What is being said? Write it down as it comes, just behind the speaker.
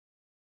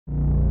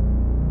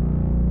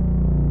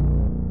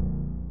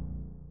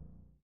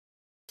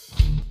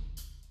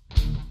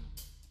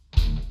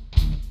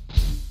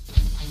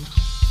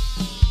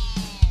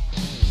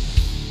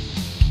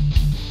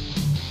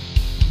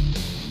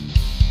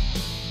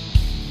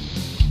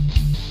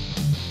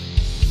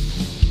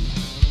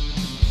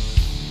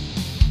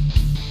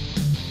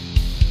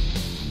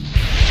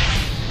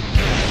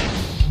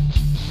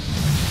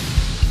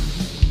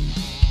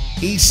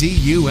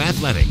ECU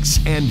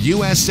Athletics and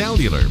U.S.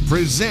 Cellular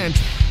present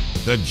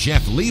The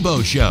Jeff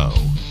Lebo Show.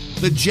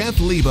 The Jeff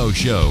Lebo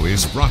Show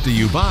is brought to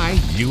you by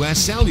U.S.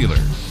 Cellular,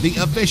 the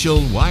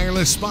official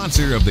wireless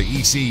sponsor of the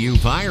ECU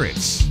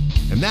Pirates.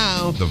 And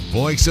now, the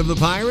voice of the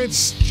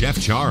Pirates,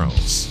 Jeff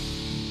Charles.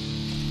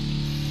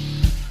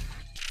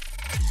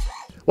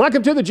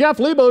 Welcome to the Jeff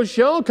Lebo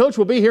Show. Coach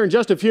will be here in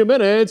just a few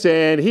minutes,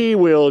 and he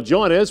will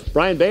join us.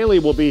 Brian Bailey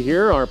will be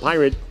here. Our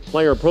Pirate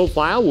player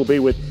profile will be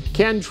with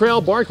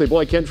Kentrell Barkley.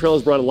 Boy, Kentrell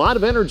has brought a lot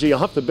of energy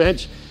off the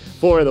bench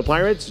for the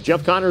Pirates.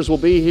 Jeff Connors will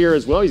be here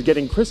as well. He's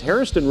getting Chris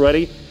Hairston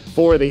ready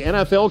for the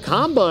NFL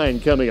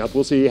Combine coming up.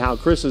 We'll see how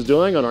Chris is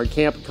doing on our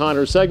Camp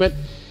Connors segment.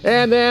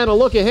 And then a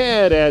look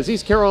ahead as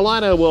East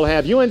Carolina will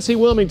have UNC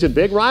Wilmington,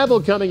 big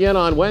rival, coming in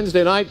on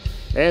Wednesday night.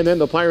 And then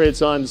the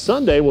Pirates on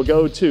Sunday will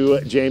go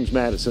to James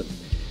Madison.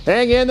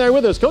 Hang in there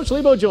with us. Coach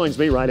Lebo joins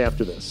me right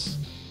after this.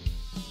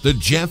 The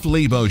Jeff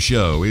Lebo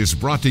Show is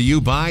brought to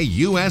you by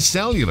U.S.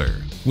 Cellular.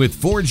 With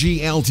 4G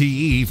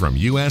LTE from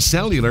U.S.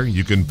 Cellular,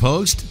 you can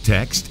post,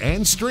 text,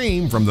 and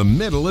stream from the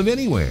middle of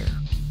anywhere.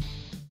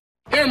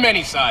 There are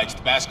many sides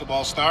to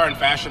basketball star and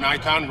fashion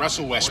icon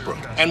Russell Westbrook.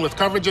 And with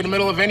coverage in the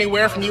middle of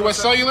anywhere from U.S.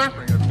 Cellular,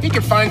 he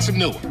can find some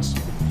new ones.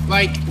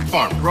 Like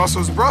farmer.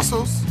 Russell's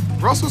Brussels.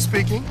 Russell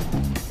speaking.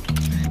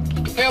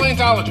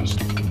 Paleontologist.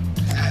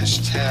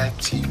 Hashtag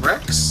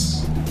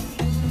T-Rex.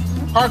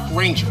 Park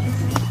ranger.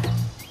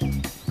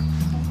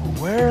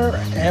 Where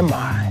am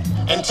I?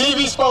 And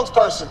TV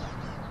spokesperson.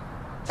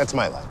 That's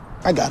my life.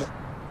 I got it.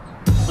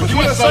 With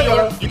U.S.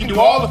 Cellular, you can do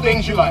all the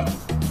things you like.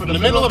 From the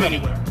middle of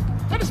anywhere.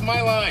 That is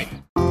my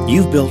line.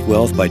 You've built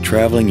wealth by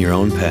traveling your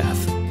own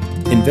path,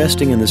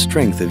 investing in the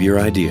strength of your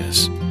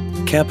ideas,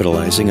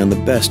 capitalizing on the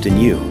best in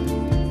you.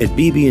 At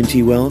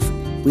BB&T Wealth,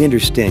 we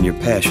understand your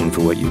passion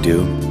for what you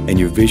do and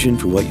your vision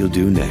for what you'll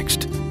do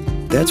next.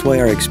 That's why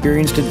our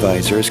experienced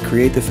advisors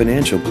create the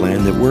financial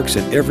plan that works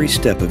at every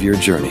step of your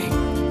journey,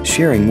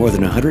 sharing more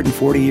than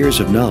 140 years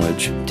of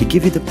knowledge to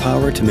give you the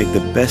power to make the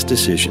best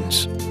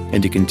decisions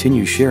and to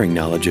continue sharing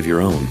knowledge of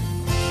your own.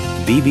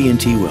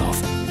 BB&T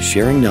Wealth,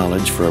 sharing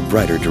knowledge for a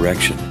brighter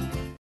direction.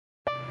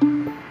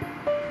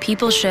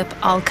 People ship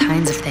all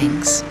kinds of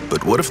things.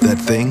 But what if that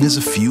thing is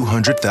a few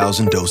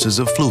 100,000 doses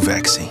of flu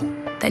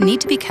vaccine? That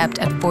need to be kept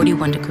at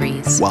 41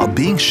 degrees. While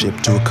being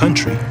shipped to a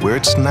country where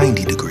it's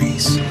 90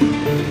 degrees.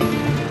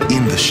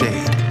 In the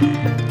shade.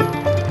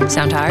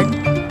 Sound hard?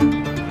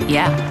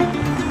 Yeah.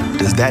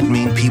 Does that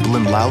mean people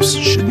in Laos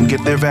shouldn't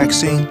get their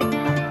vaccine?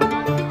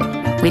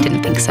 We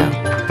didn't think so.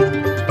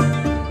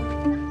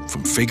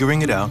 From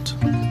figuring it out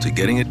to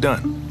getting it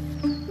done.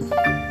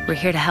 We're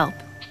here to help.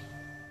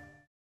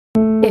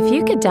 If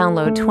you could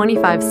download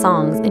 25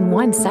 songs in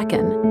 1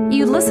 second,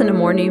 you'd listen to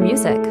more new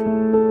music.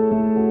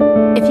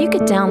 If you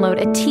could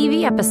download a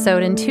TV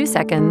episode in 2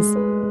 seconds,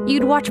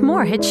 you'd watch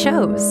more hit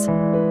shows.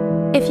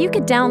 If you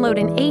could download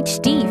an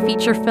HD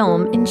feature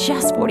film in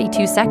just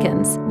 42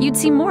 seconds, you'd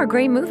see more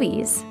great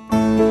movies.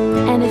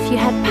 And if you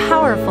had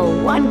powerful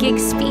 1 gig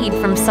speed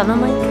from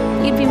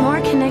Suddenlink, you'd be more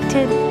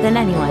connected than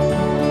anyone.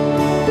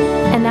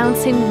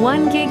 Announcing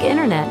 1 gig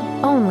internet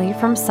only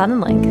from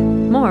Suddenlink.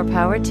 More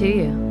power to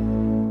you.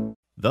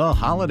 The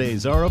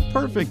holidays are a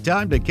perfect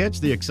time to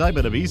catch the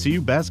excitement of ECU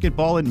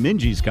basketball in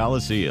Minges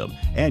Coliseum.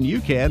 And you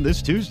can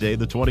this Tuesday,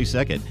 the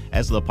 22nd,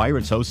 as the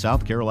Pirates host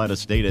South Carolina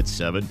State at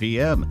 7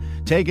 p.m.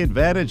 Take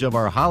advantage of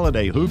our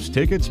Holiday Hoops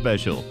ticket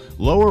special.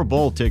 Lower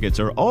bowl tickets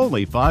are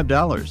only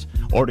 $5.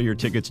 Order your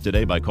tickets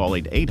today by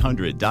calling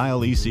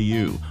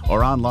 800-DIAL-ECU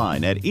or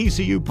online at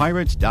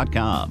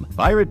ECUPirates.com.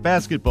 Pirate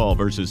basketball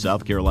versus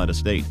South Carolina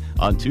State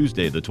on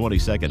Tuesday, the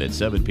 22nd at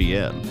 7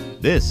 p.m.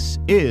 This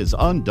is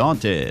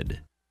Undaunted.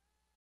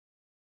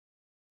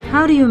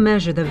 How do you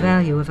measure the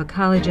value of a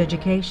college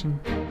education?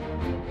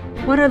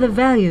 What are the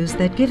values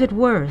that give it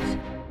worth?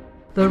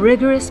 The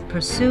rigorous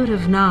pursuit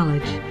of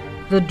knowledge,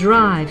 the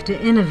drive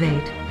to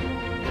innovate,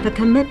 the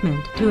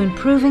commitment to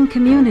improving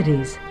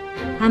communities,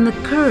 and the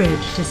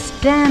courage to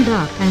stand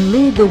up and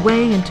lead the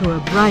way into a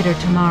brighter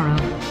tomorrow.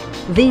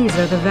 These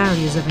are the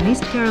values of an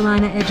East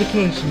Carolina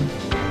education.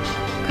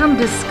 Come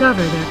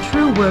discover their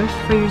true worth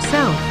for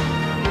yourself.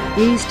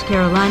 East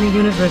Carolina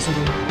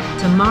University.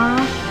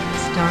 Tomorrow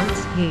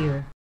starts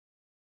here.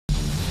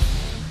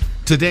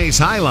 Today's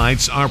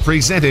highlights are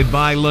presented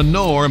by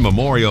Lenore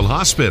Memorial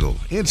Hospital.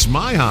 It's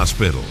my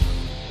hospital.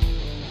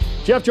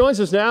 Jeff joins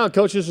us now.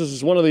 Coach, this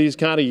is one of these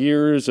kind of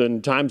years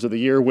and times of the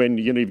year when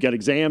you've got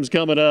exams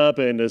coming up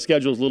and the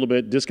schedule's a little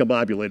bit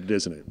discombobulated,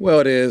 isn't it? Well,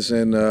 it is,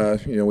 and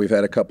we've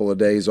had a couple of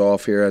days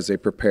off here as they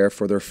prepare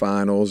for their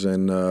finals,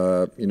 and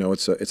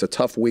it's a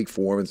tough week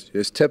for them.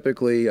 It's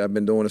typically, I've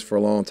been doing this for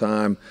a long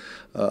time.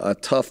 a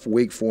tough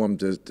week for him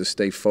to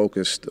stay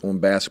focused on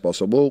basketball.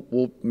 So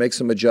we'll make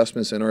some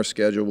adjustments in our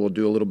schedule. We'll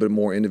do a little bit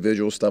more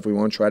individual stuff. We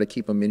want to try to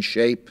keep him in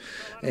shape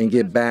and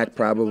get back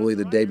probably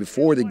the day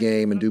before the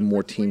game and do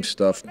more team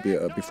stuff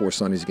before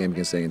Sunday's game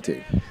against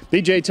A&T.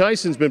 B.J.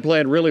 Tyson's been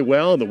playing really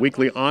well in the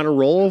weekly honor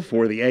roll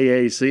for the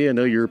AAC. I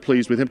know you're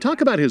pleased with him.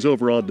 Talk about his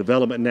overall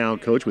development now,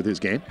 Coach, with his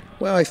game.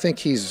 Well, I think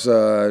he's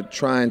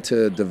trying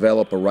to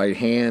develop a right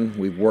hand.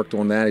 We've worked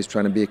on that. He's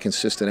trying to be a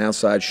consistent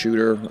outside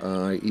shooter.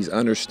 He's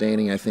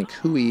understanding, I think,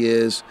 who he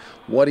is,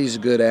 what he's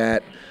good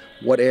at,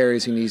 what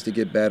areas he needs to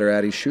get better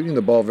at. He's shooting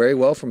the ball very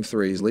well from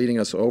three. He's leading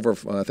us over,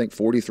 I think,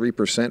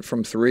 43%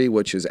 from three,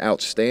 which is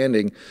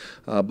outstanding.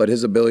 But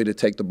his ability to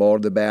take the ball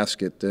to the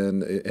basket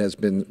and it has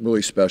been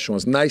really special.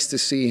 It's nice to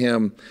see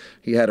him.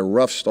 He had a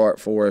rough start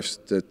for us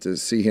to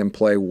see him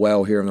play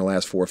well here in the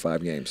last 4 or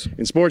 5 games.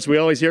 In sports, we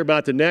always hear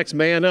about the next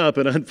man up,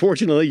 and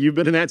unfortunately, you've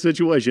been in that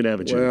situation,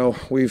 haven't you? Well,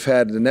 we've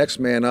had the next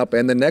man up,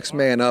 and the next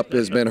man up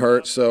has been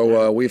hurt.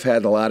 So we've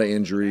had a lot of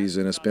injuries,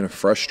 and it's been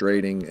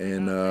frustrating.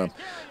 And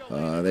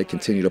they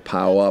continue to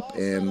pile up,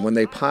 and when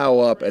they pile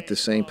up at the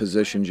same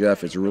position,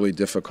 Jeff, it's really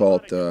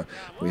difficult.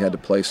 We had to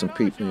play some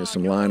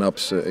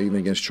lineups even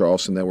against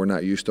Charleston that we're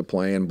not used to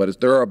playing, but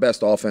they're our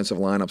best offensive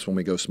lineups when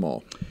we go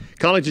small.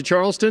 College of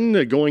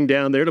Charleston, going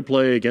down there to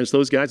play against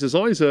those guys is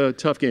always a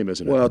tough game,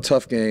 isn't it? Well,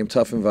 tough game,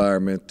 tough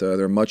environment.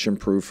 They're much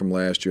improved from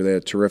last year. They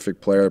had a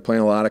terrific player. They're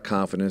playing a lot of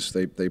confidence.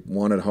 They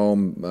won at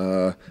home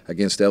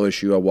against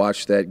LSU. I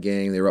watched that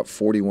game. They were up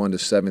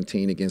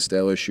 41-17 against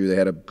LSU. They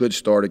had a good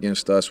start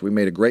against us. We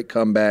made a great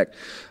comeback,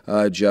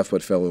 Jeff,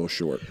 but fell a little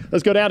short.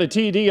 Let's go down to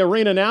TD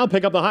Arena now,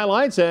 pick up the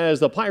highlights as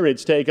the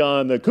Pirates take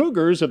on the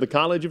Cougars of the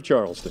College of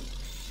Charleston.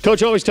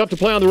 Coach, always tough to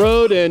play on the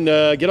road and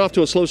get off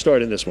to a slow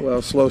start in this one.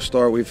 Well, slow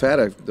start. We've had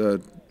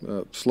a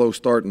slow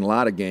start in a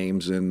lot of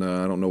games, and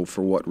I don't know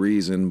for what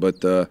reason,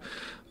 but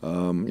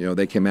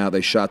they came out,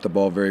 they shot the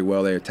ball very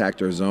well, they attacked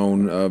their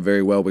zone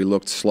very well. We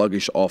looked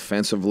sluggish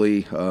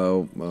offensively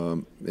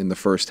in the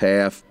first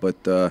half,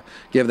 but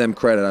give them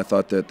credit. I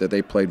thought that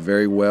they played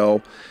very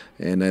well,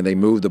 and then they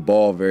moved the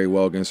ball very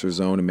well against their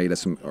zone and made us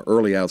some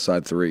early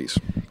outside threes.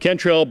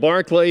 Kentrell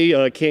Barkley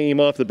came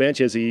off the bench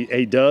as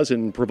he does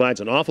and provides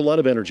an awful lot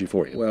of energy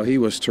for you. Well, he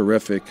was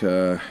terrific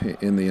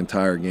in the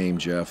entire game,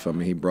 Jeff. I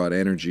mean, he brought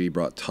energy,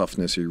 brought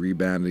toughness, he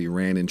rebounded, he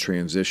ran in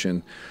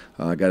transition,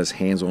 got his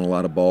hands on a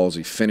lot of balls.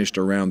 He finished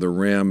around the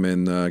rim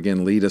and,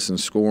 again, leading us in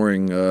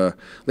scoring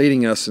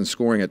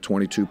at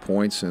 22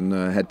 points and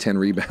had 10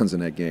 rebounds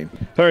in that game.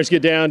 Pirates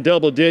get down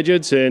double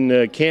digits, and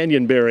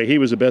Canyonberry, he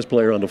was the best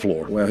player on the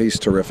floor. Well, he's a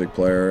terrific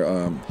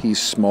player.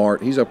 He's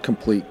smart. He's a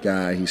complete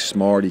guy. He's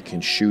smart. He can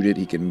shoot it.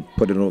 He can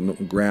put it on the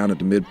ground at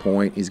the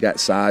midpoint. He's got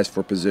size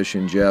for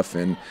position, Jeff,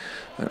 and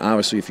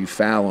obviously if you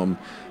foul him,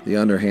 the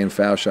underhand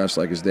foul shots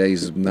like his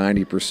days is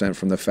 90%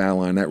 from the foul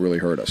line. That really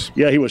hurt us.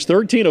 Yeah, he was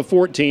 13 of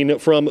 14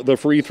 from the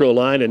free throw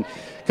line. And,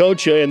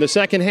 Coach, in the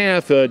second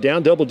half,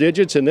 down double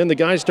digits, and then the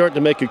guys starting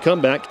to make a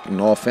comeback. And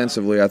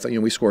offensively, I thought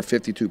we scored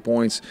 52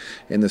 points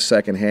in the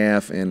second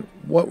half. And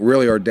what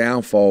really our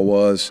downfall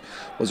was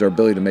our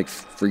ability to make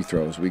free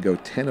throws. We go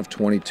 10 of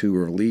 22.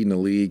 We're leading the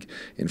league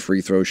in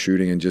free throw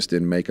shooting and just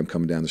didn't make them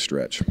coming down the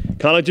stretch.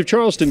 College of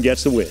Charleston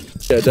gets the win.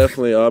 Yeah,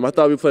 definitely. I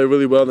thought we played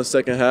really well in the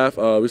second half.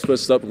 We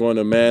switched up going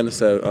to man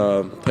instead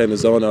of playing the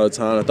zone all the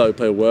time. I thought we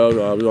played well.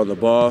 We were on the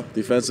ball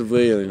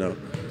defensively, and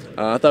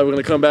I thought we were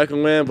going to come back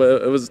and win,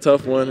 but it was a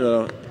tough one.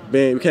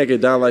 We can't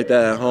get down like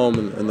that at home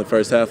in the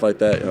first half like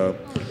that.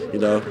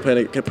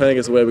 Playing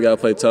against the way we got to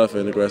play tough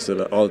and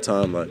aggressive all the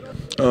time.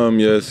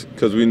 Yes,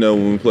 because we know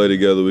when we play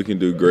together we can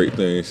do great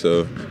things.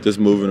 So just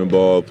moving the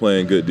ball,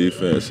 playing good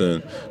defense,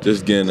 and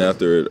just getting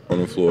after it on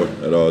the floor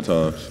at all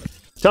times.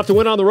 Tough to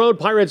win on the road.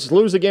 Pirates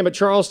lose the game at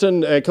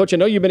Charleston. Coach, I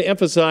know you've been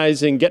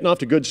emphasizing getting off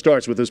to good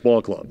starts with this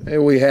ball club.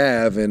 And we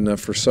have, and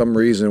for some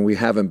reason we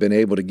haven't been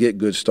able to get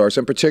good starts,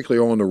 and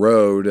particularly on the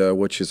road,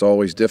 which is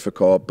always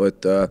difficult.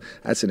 But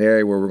that's an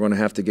area where we're going to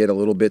have to get a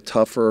little bit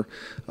tougher,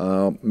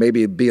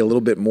 maybe be a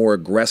little bit more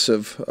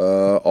aggressive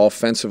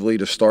offensively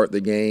to start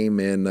the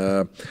game, and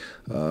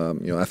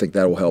I think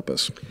that will help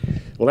us.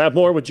 We'll have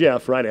more with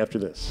Jeff right after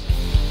this.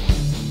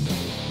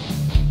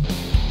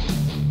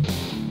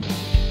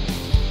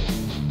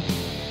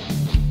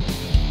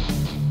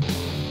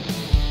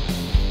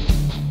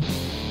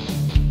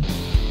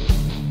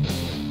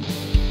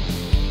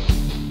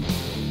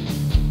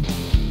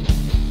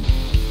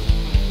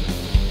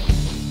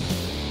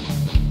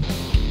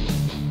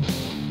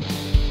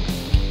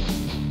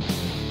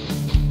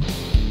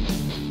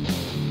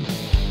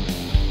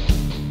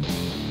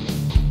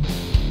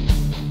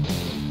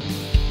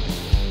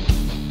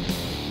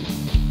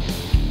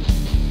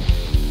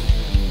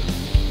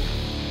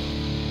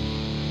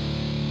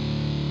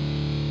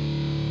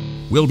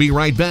 We'll be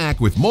right back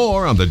with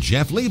more on the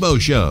Jeff Lebo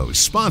Show,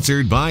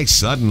 sponsored by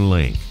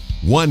Suddenlink.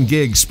 1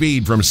 gig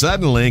speed from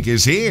Suddenlink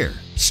is here.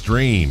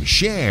 Stream,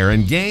 share,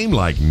 and game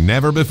like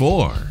never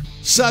before.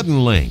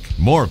 Suddenlink,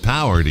 more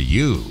power to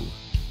you.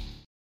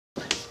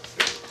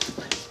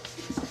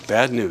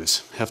 Bad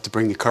news. Have to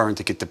bring the car in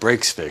to get the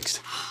brakes fixed.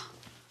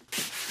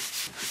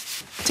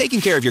 Taking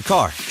care of your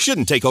car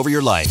shouldn't take over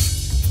your life.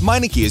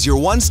 Meineke is your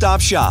one-stop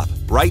shop.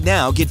 Right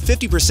now, get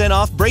 50%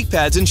 off brake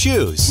pads and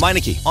shoes.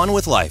 Meineke, on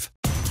with life.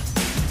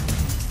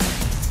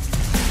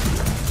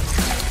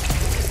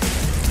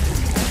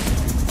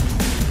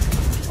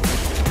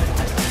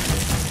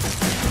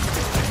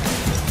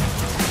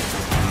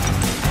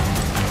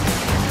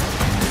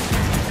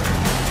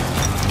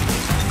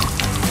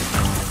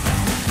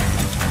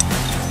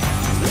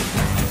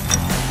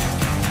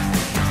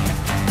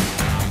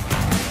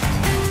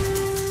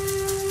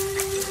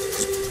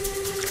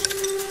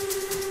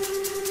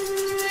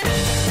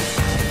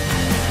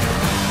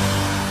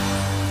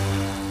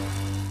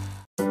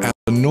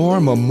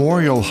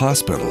 Memorial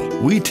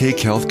Hospital, we take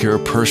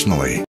healthcare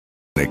personally.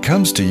 When it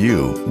comes to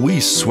you, we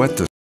sweat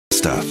the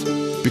stuff.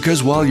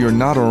 Because while you're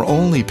not our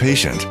only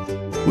patient,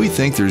 we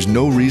think there's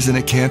no reason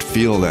it can't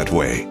feel that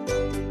way.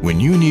 When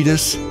you need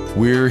us,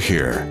 we're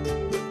here.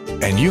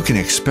 And you can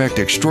expect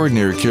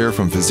extraordinary care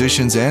from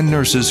physicians and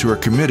nurses who are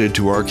committed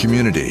to our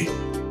community.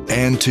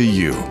 And to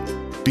you.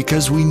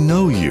 Because we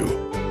know you.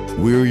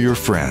 We're your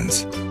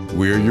friends.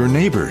 We're your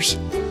neighbors.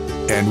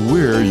 And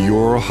we're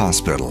your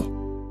hospital.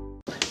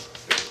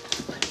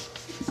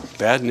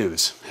 Bad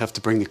news. Have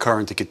to bring the car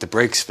in to get the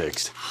brakes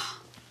fixed.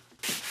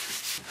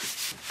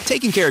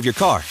 Taking care of your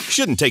car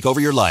shouldn't take over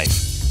your life.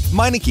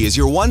 Meineke is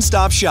your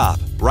one-stop shop.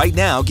 Right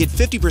now, get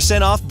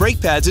 50% off brake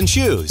pads and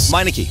shoes.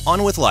 Meineke,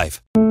 on with life.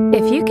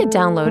 If you could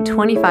download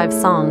 25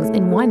 songs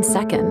in 1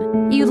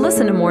 second, you'd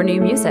listen to more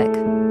new music.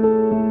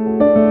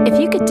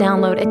 If you could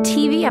download a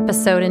TV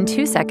episode in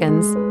 2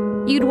 seconds,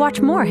 you'd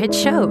watch more hit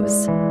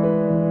shows.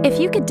 If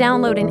you could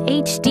download an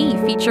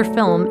HD feature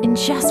film in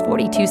just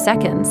 42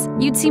 seconds,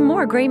 you'd see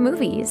more great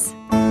movies.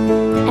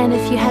 And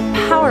if you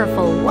had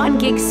powerful 1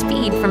 gig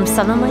speed from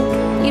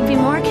Suddenlink, you'd be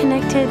more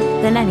connected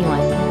than anyone.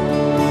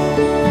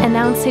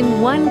 Announcing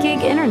 1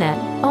 gig internet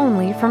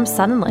only from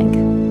Suddenlink.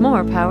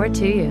 More power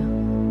to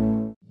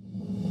you.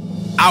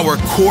 Our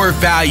core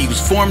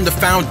values form the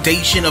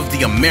foundation of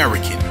the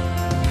American.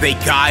 They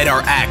guide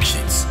our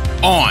actions,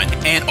 on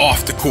and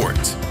off the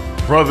court.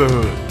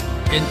 Brotherhood,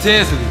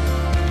 intensity,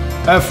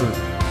 effort,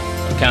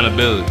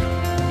 accountability,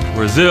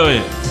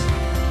 resilience,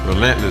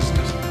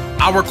 relentlessness.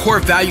 Our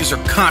core values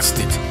are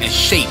constant and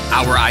shape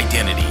our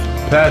identity.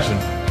 Passion,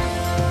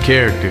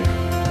 character,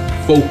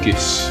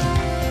 focus,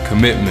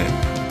 commitment,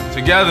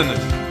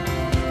 togetherness.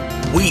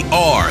 We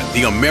are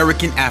the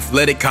American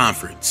Athletic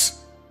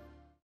Conference.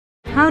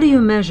 How do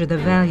you measure the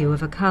value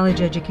of a college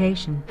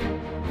education?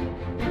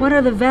 What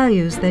are the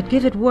values that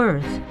give it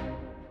worth?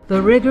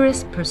 The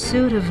rigorous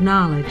pursuit of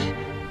knowledge,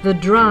 the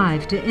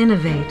drive to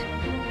innovate,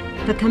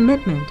 the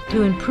commitment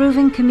to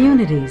improving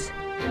communities,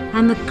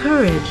 and the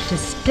courage to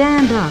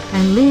stand up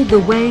and lead the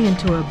way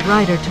into a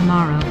brighter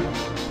tomorrow.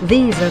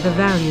 These are the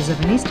values of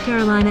an East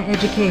Carolina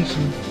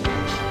education.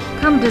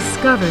 Come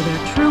discover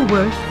their true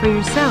worth for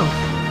yourself.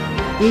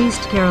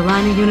 East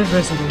Carolina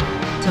University.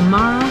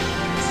 Tomorrow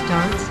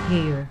starts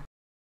here.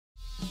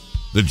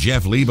 The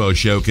Jeff Lebo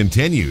Show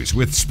continues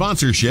with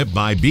sponsorship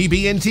by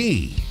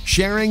BB&T,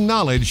 sharing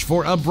knowledge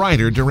for a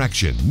brighter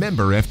direction.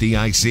 Member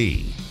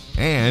FDIC.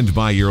 And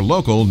by your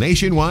local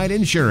nationwide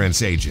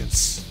insurance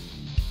agents.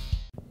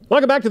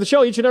 Welcome back to the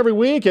show. Each and every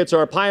week, it's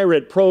our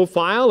Pirate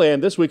Profile,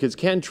 and this week it's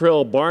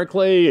Kentrell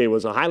Barkley. He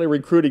was a highly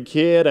recruited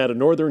kid out of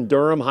Northern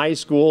Durham High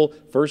School,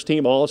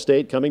 first-team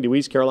All-State, coming to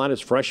East Carolina's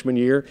freshman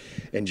year.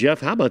 And,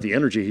 Jeff, how about the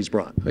energy he's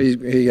brought?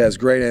 He has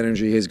great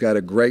energy. He's got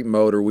a great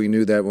motor. We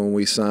knew that when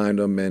we signed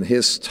him. And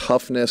his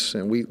toughness,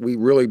 and we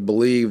really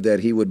believed that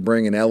he would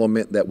bring an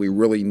element that we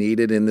really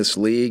needed in this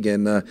league,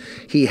 and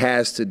he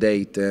has to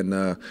date.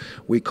 And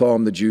we call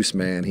him the Juice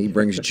Man. He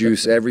brings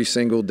juice every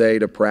single day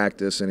to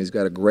practice, and he's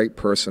got a great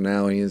personality.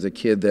 He's a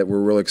kid that we're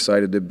really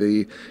excited to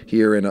be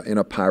here in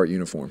a Pirate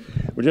uniform.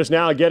 We're just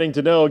now getting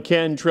to know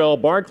Kentrell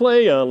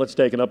Barkley. Let's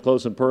take an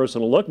up-close and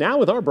personal look now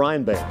with our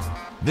Brian Bailey.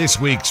 This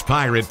week's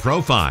Pirate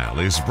Profile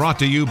is brought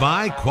to you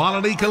by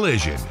Quality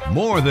Collision.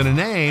 More than a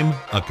name,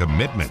 a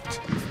commitment.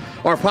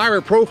 Our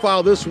Pirate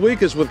Profile this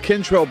week is with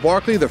Kentrell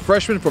Barkley, the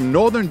freshman from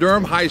Northern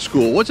Durham High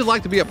School. What's it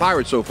like to be a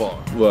Pirate so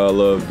far? Well, I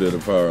love being a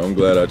Pirate. I'm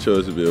glad I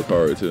chose to be a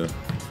Pirate, too.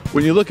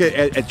 When you look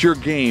at your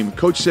game,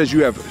 Coach says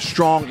you have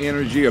strong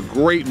energy, a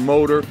great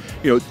motor.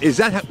 You know, is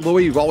that the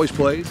way you've always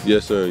played?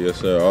 Yes, sir.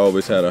 Yes, sir. I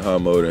always had a high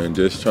motor and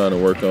just trying to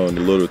work on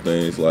the little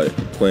things like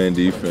playing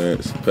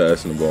defense,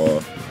 passing the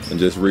ball,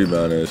 and just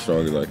rebounding as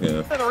strong as I can.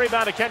 And the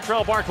rebound to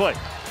Kentrell Barkley.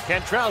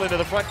 Kentrell into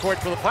the front court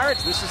for the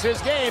Pirates. This is his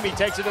game. He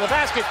takes it to the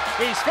basket.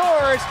 He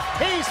scores.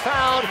 He's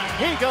fouled.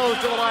 He goes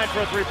to the line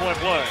for a three-point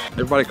play.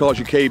 Everybody calls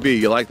you KB.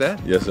 You like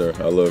that? Yes, sir.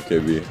 I love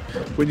KB.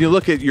 When you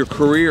look at your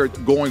career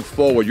going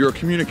forward, you're a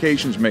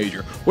communications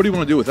major. What do you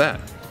want to do with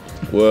that?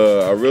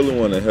 Well, I really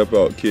want to help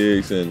out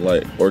kids and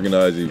like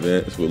organize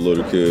events with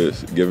little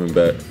kids, giving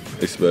back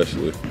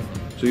especially.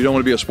 so you don't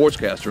want to be a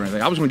sportscaster or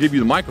anything. I was going to give you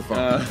the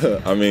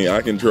microphone. I mean,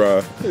 I can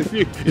try.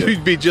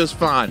 You'd be just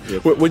fine.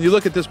 Yes. When you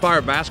look at this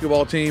Pirate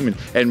basketball team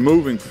and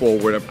moving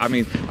forward, I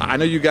mean, I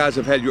know you guys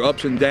have had your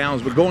ups and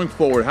downs, but going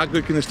forward, how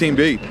good can this team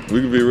be? We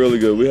can be really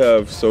good. We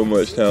have so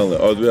much talent.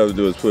 All we have to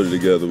do is put it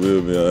together.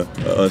 We'll be an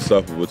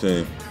unstoppable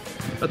team.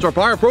 That's our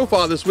Pirate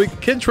profile this week,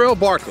 Kentrell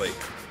Barkley.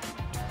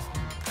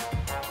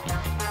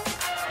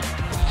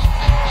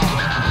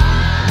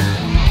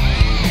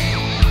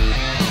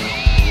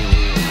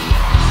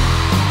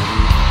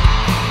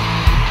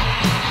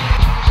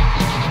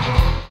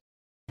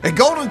 At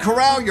Golden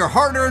Corral, your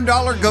hard-earned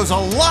dollar goes a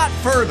lot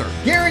further.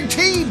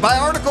 Guaranteed by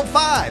Article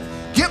 5.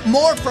 Get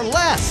more for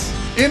less.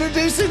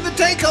 Introducing the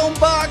take-home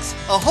box.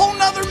 A whole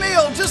nother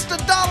meal, just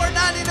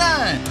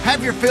 $1.99.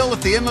 Have your fill at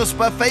the Endless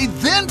Buffet,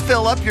 then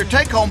fill up your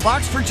take-home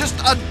box for just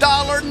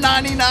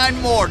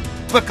 $1.99 more.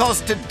 Because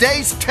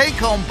today's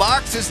take-home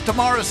box is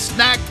tomorrow's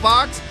snack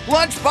box,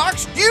 lunch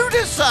box, you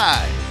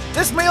decide.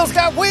 This meal's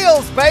got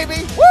wheels,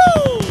 baby.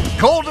 Woo!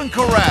 Golden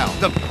Corral,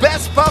 the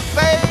best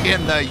buffet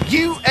in the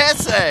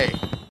USA.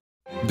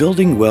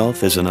 Building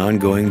wealth is an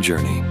ongoing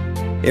journey.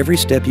 Every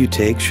step you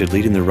take should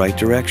lead in the right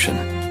direction.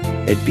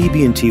 At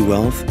BB&T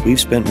Wealth, we've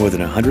spent more than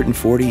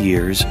 140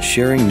 years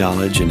sharing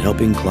knowledge and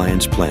helping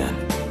clients plan,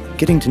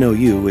 getting to know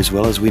you as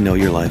well as we know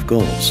your life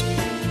goals.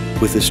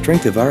 With the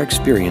strength of our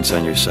experience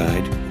on your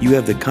side, you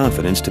have the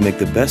confidence to make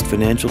the best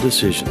financial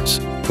decisions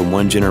from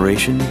one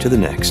generation to the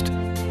next.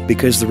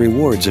 Because the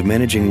rewards of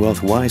managing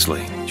wealth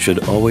wisely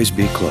should always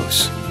be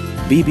close.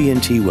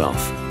 BB&T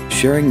Wealth,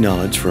 sharing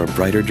knowledge for a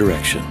brighter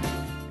direction.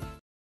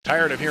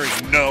 Tired of hearing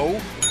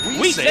no?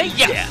 We say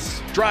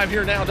yes.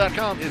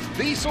 DriveHereNow.com is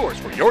the source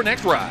for your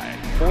next ride.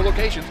 4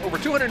 locations, over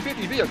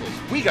 250 vehicles.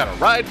 We got a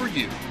ride for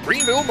you.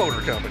 Greenville Motor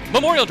Company,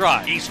 Memorial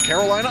Drive, East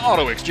Carolina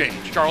Auto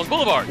Exchange, Charles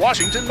Boulevard,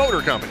 Washington Motor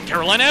Company,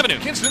 Carolina Avenue,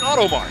 Kinston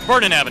Auto Mart,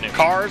 Vernon Avenue.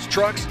 Cars,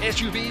 trucks,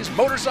 SUVs,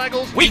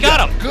 motorcycles. We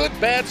got them. Good,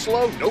 bad,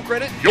 slow, no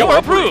credit. You're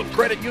approved.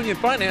 Credit union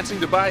financing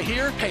to buy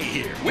here, pay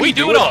here. We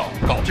do it all.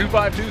 Call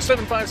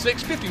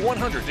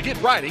 252-756-5100 to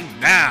get riding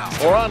now.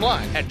 Or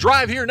online at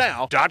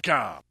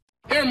DriveHereNow.com.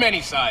 There are many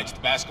sides to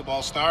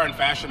basketball star and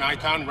fashion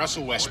icon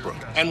Russell Westbrook.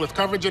 And with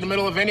coverage in the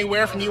middle of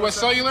anywhere from U.S.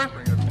 Cellular,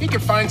 he can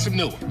find some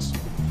new ones.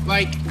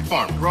 Like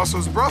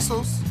farmers.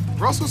 Russell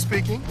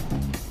speaking.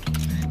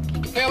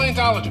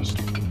 Paleontologist.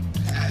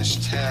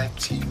 Hashtag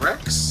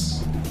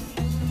T-Rex.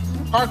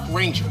 Park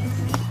ranger.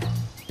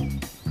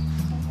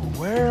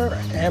 Where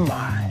am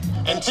I?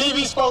 And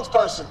TV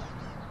spokesperson.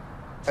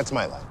 That's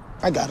my life.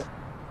 I got it.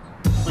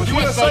 With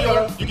U.S.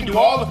 Cellular, you can do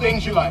all the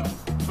things you like.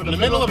 From the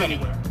middle of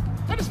anywhere.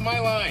 That is my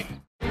line.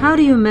 How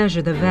do you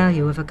measure the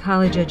value of a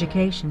college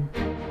education?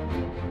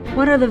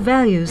 What are the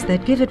values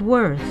that give it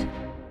worth?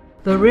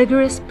 The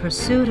rigorous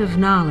pursuit of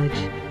knowledge,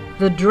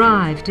 the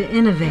drive to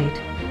innovate,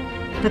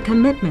 the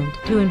commitment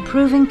to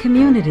improving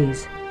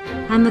communities,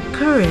 and the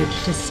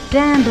courage to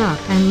stand up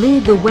and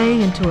lead the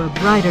way into a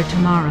brighter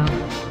tomorrow.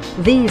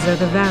 These are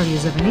the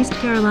values of an East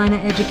Carolina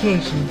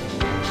education.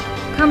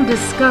 Come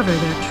discover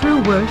their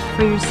true worth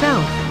for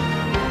yourself.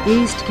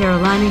 East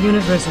Carolina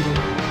University.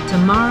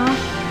 Tomorrow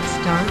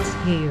starts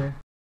here.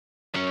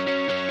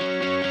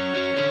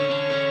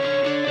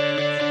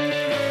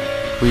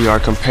 We are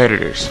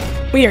competitors.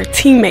 We are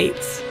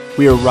teammates.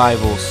 We are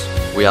rivals.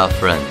 We are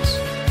friends.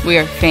 We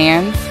are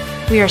fans.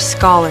 We are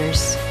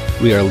scholars.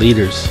 We are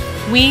leaders.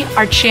 We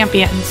are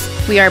champions.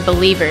 We are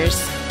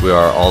believers. We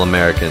are all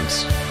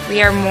Americans.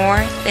 We are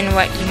more than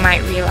what you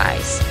might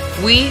realize.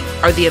 We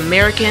are the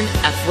American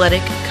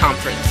Athletic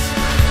Conference.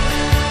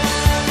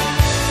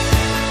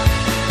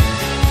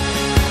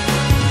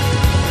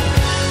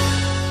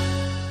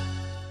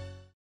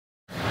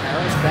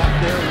 Harris back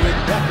there with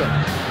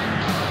Beckham.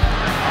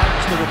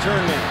 Harris the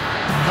return man.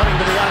 Coming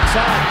to the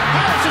outside.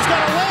 Harris has got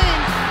a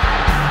lane.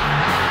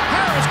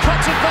 Harris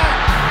cuts it back.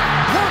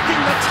 Working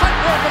the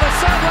tightrope of the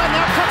sideline.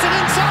 Now cuts it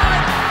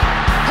inside.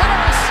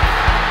 Harris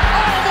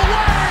all the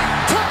way.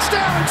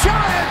 Touchdown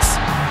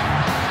Giants.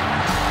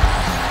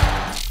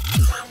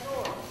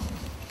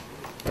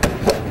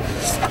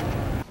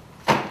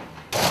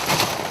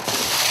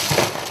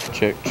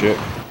 Check, check.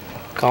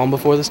 Calm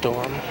before the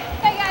storm.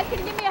 Hey guys, can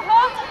you give me a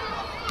hug?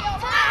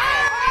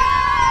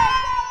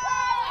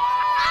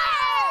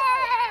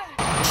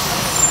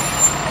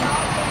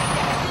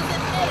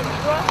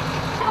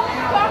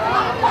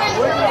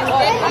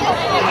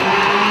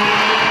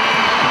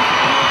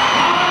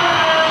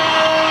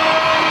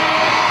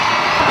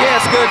 Yeah,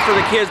 it's good for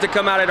the kids to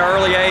come out at an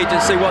early age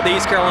and see what the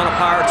East Carolina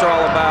Pirates are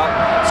all about.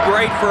 It's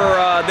great for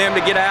them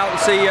to get out and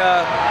see,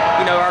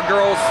 our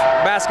girls'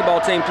 basketball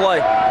team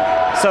play.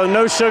 So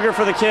no sugar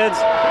for the kids?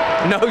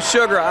 No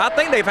sugar. I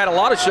think they've had a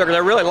lot of sugar.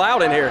 They're really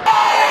loud in here.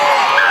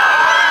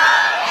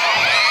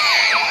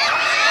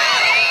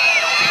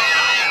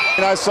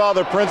 And I saw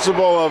the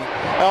principal of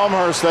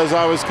Elmhurst as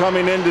I was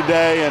coming in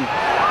today, and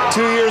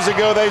 2 years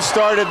ago they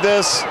started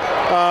this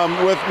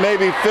with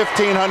maybe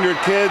 1,500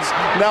 kids.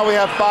 Now we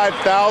have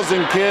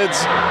 5,000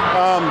 kids.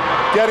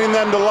 Getting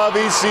them to love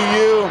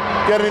ECU,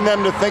 getting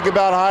them to think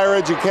about higher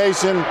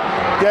education,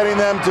 getting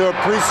them to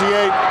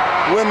appreciate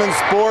women's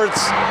sports,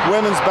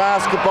 women's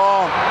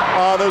basketball.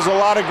 There's a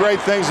lot of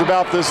great things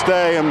about this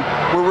day, and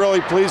we're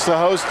really pleased to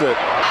host it.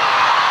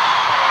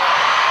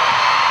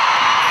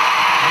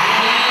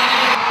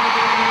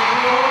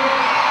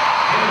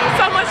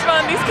 So much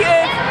fun, these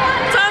kids,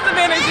 tons of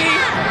energy.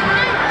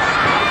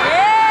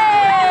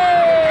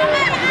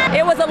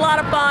 It was a lot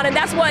of fun, and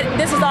that's what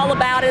this is all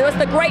about. And it's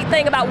the great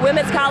thing about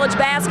women's college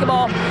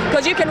basketball,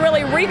 because you can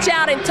really reach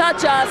out and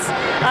touch us.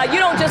 You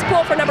don't just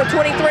pull for number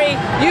 23,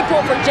 you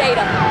pull for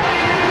Jada.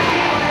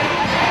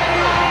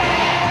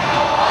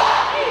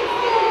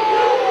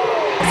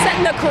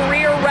 Setting the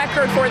career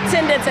record for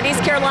attendance at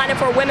East Carolina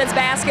for a women's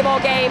basketball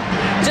game.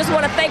 Just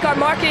want to thank our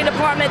marketing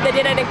department that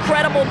did an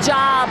incredible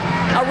job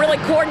really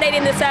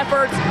coordinating this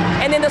effort,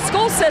 and then the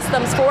school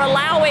systems for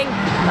allowing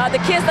the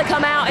kids to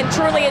come out and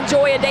truly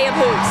enjoy a day of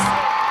hoops.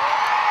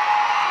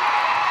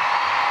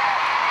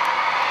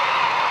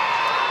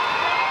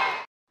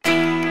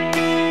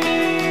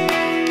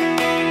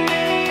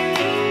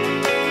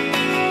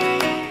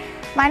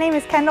 My name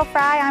is Kendall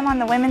Fry. I'm on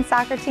the women's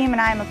soccer team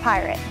and I am a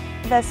Pirate.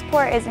 The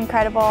sport is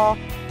incredible.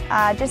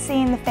 Just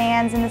seeing the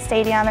fans in the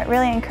stadium, it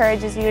really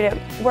encourages you to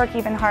work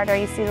even harder.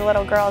 You see the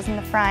little girls in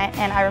the front,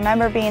 and I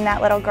remember being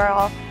that little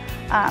girl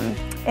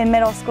in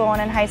middle school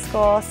and in high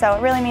school, so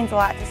it really means a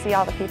lot to see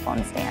all the people in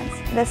the stands.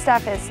 This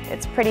stuff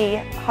it's pretty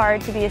hard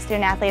to be a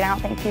student athlete. I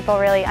don't think people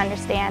really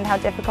understand how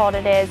difficult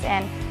it is,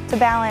 and to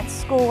balance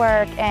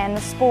schoolwork and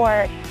the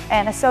sport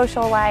and a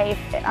social life.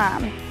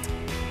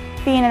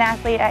 Being an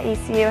athlete at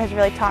ECU has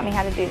really taught me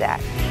how to do that.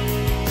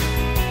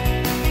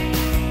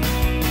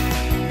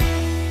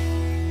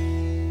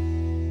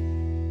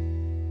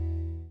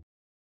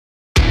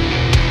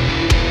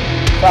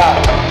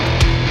 Five,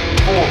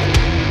 4,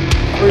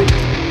 3,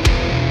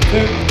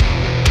 2,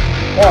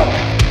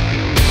 1.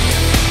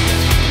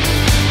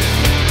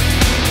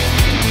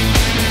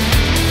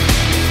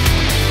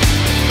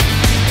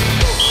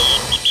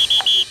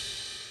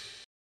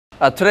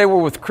 Today we're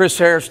with Chris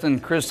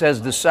Hairston. Chris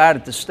has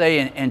decided to stay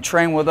and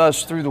train with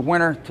us through the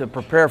winter to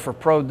prepare for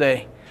Pro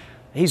Day.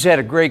 He's had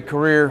a great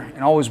career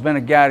and always been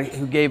a guy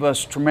who gave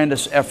us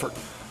tremendous effort.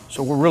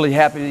 So we're really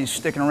happy that he's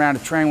sticking around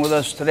to train with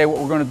us. Today what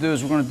we're going to do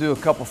is we're going to do a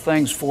couple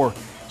things for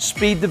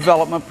speed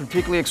development,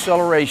 particularly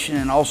acceleration,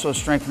 and also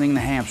strengthening the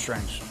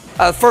hamstrings.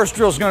 The first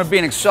drill is going to be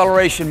an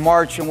acceleration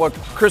march, and what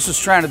Chris is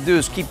trying to do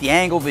is keep the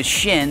angle of his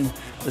shin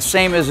the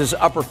same as his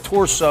upper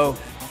torso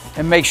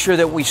and make sure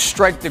that we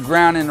strike the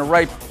ground in the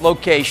right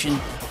location.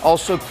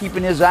 Also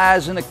keeping his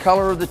eyes in the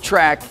color of the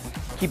track,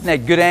 keeping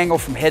that good angle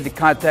from head to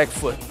contact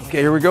foot.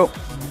 Okay, here we go.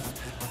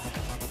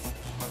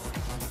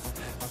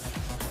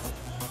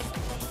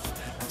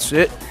 That's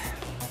it.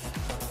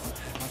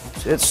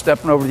 That's it,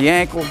 stepping over the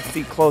ankle,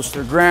 feet close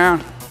to the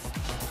ground.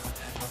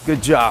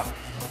 Good job.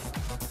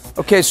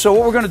 Okay, so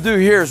what we're gonna do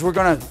here is we're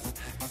gonna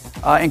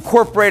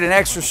incorporate an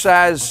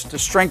exercise to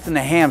strengthen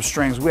the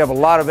hamstrings. We have a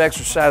lot of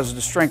exercises to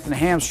strengthen the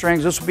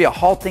hamstrings. This will be a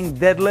halting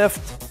deadlift.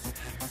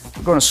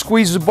 We're going to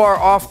squeeze the bar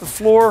off the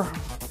floor.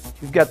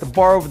 We've got the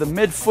bar over the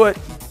midfoot.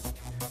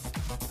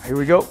 Here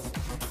we go.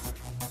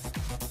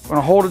 We're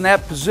going to hold in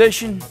that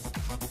position.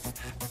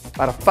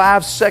 About a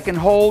 5-second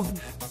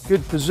hold.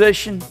 Good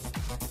position.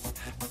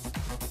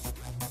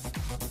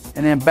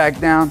 And then back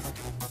down.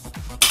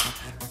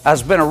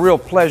 It's been a real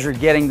pleasure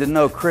getting to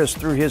know Chris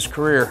through his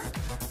career.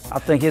 I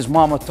think his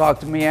mama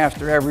talked to me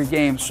after every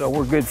game, so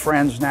we're good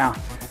friends now.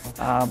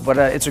 But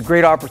it's a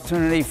great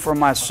opportunity for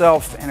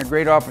myself and a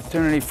great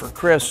opportunity for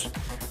Chris,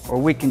 where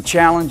we can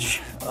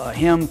challenge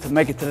him to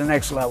make it to the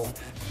next level.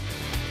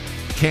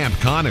 Camp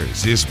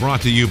Connors is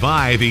brought to you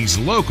by these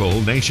local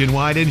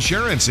nationwide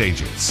insurance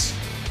agents.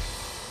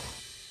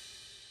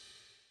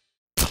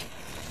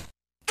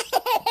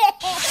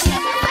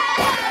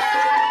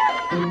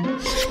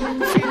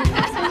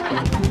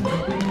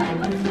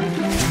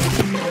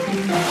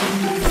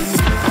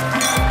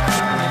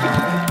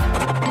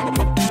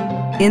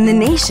 In the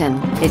nation,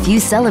 if you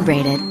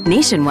celebrate it,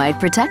 Nationwide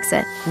protects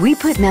it. We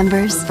put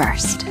members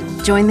first.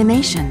 Join the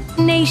nation.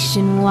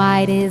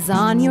 Nationwide is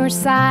on your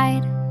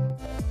side.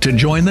 To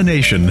join the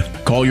nation,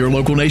 call your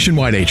local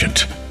Nationwide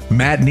agent,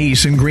 Matt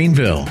Neese in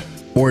Greenville,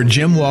 or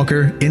Jim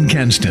Walker in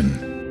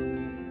Kenston.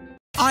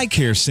 Eye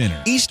Care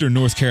Center, Eastern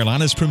North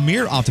Carolina's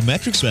premier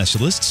optometric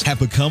specialists, have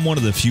become one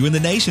of the few in the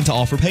nation to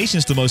offer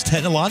patients the most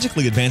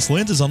technologically advanced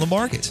lenses on the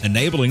market,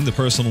 enabling the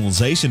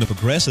personalization of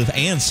progressive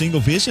and single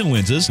vision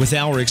lenses with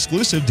our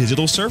exclusive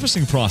digital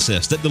surfacing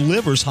process that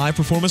delivers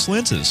high-performance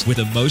lenses with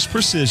the most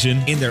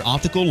precision in their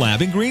optical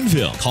lab in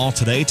Greenville. Call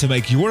today to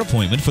make your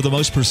appointment for the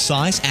most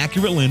precise,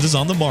 accurate lenses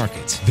on the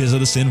market.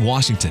 Visit us in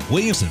Washington,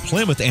 Williamson,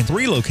 Plymouth, and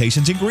 3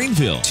 locations in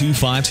Greenville.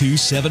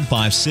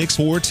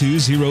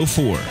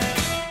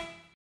 252-756-4204.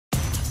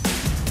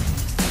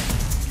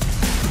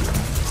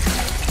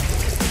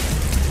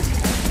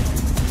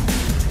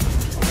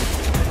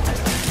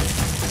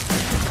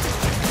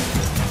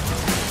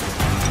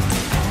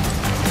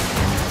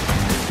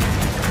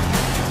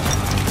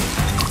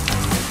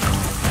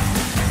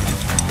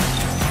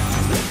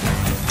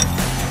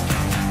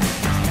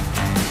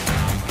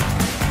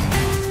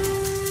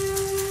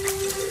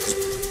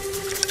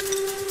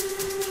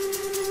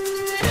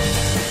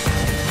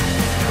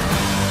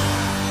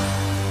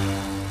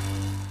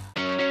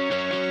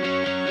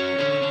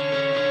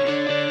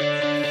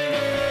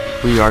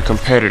 We are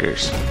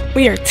competitors.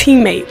 We are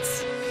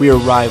teammates. We are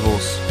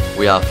rivals.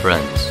 We are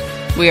friends.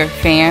 We are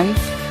fans.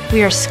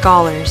 We are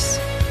scholars.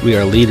 We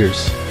are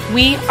leaders.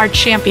 We are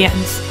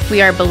champions.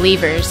 We are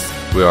believers.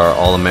 We are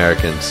all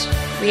Americans.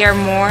 We are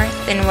more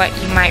than what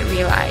you might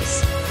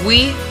realize.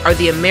 We are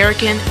the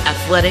American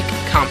Athletic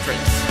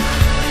Conference.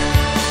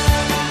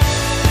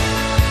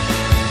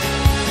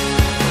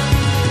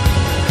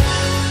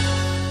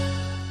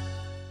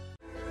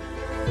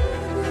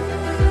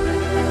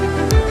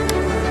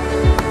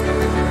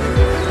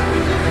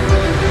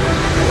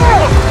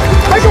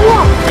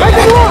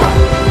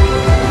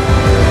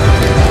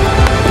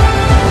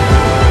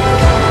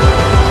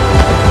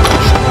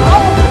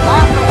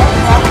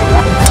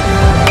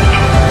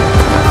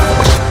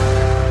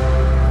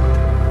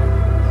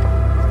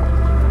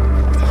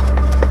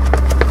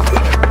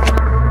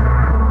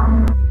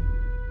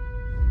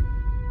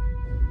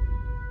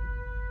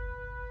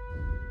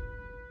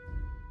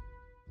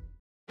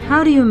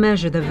 How do you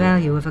measure the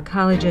value of a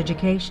college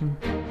education?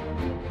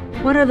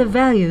 What are the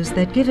values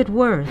that give it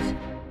worth?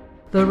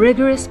 The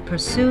rigorous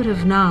pursuit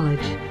of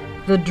knowledge,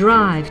 the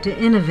drive to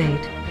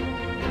innovate,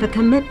 the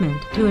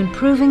commitment to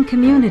improving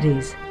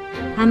communities,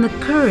 and the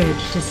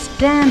courage to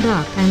stand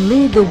up and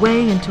lead the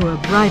way into a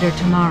brighter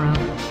tomorrow.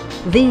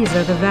 These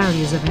are the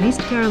values of an East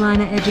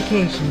Carolina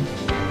education.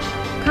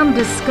 Come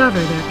discover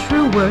their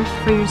true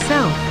worth for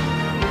yourself.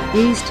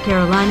 East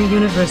Carolina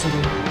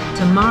University.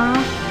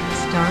 Tomorrow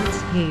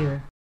starts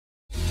here.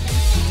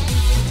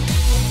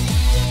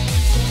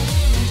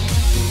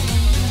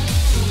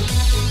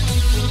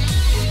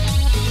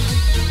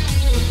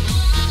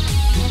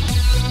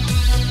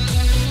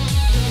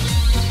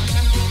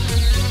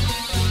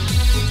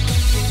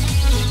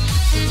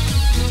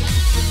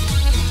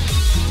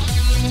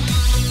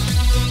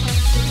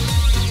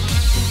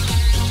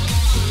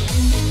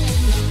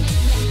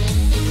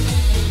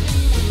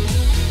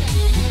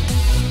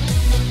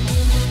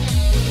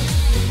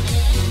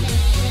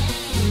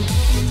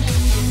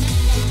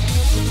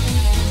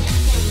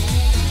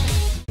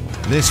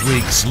 This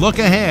week's Look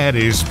Ahead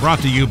is brought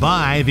to you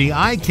by the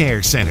Eye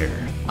Care Center.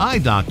 Eye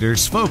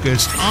doctors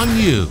focused on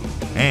you.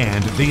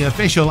 And the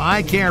official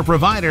eye care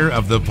provider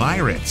of the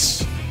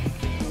Pirates.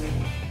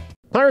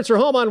 Pirates are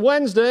home on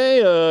Wednesday.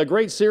 A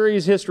great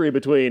series history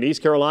between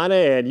East Carolina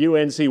and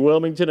UNC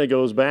Wilmington. It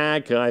goes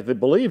back, I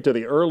believe, to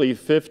the early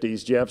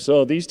 50s, Jeff.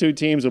 So these two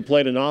teams have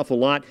played an awful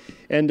lot.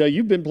 And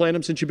you've been playing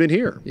them since you've been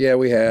here. Yeah,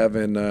 we have.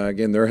 And,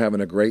 again, they're having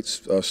a great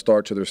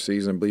start to their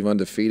season. I believe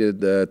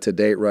undefeated to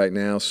date right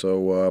now.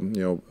 So,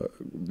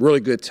 really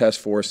good test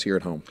for us here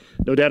at home.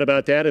 No doubt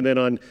about that. And then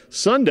on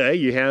Sunday,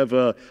 you have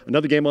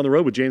another game on the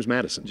road with James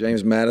Madison.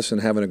 James Madison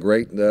having a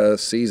great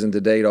season to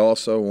date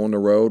also on the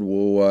road.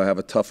 We'll have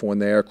a tough one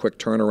there, quick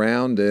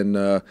turnaround, and,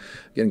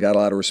 again, got a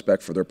lot of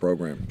respect for their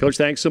program. Coach,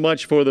 thanks so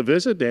much for the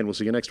visit, and we'll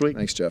see you next week.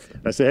 Thanks, Jeff.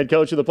 That's the head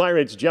coach of the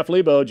Pirates, Jeff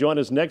Lebo. Join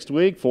us next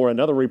week for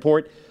another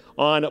report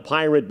on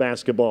Pirate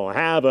basketball.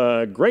 Have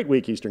a great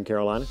week, Eastern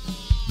Carolina.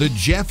 The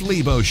Jeff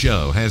Lebo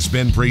Show has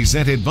been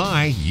presented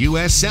by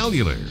U.S.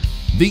 Cellular,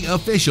 the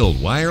official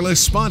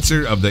wireless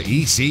sponsor of the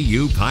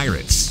ECU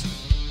Pirates.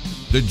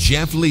 The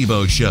Jeff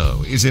Lebo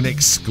Show is an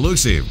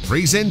exclusive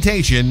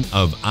presentation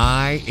of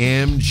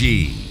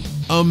IMG,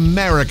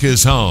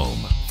 America's home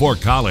for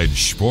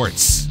college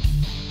sports.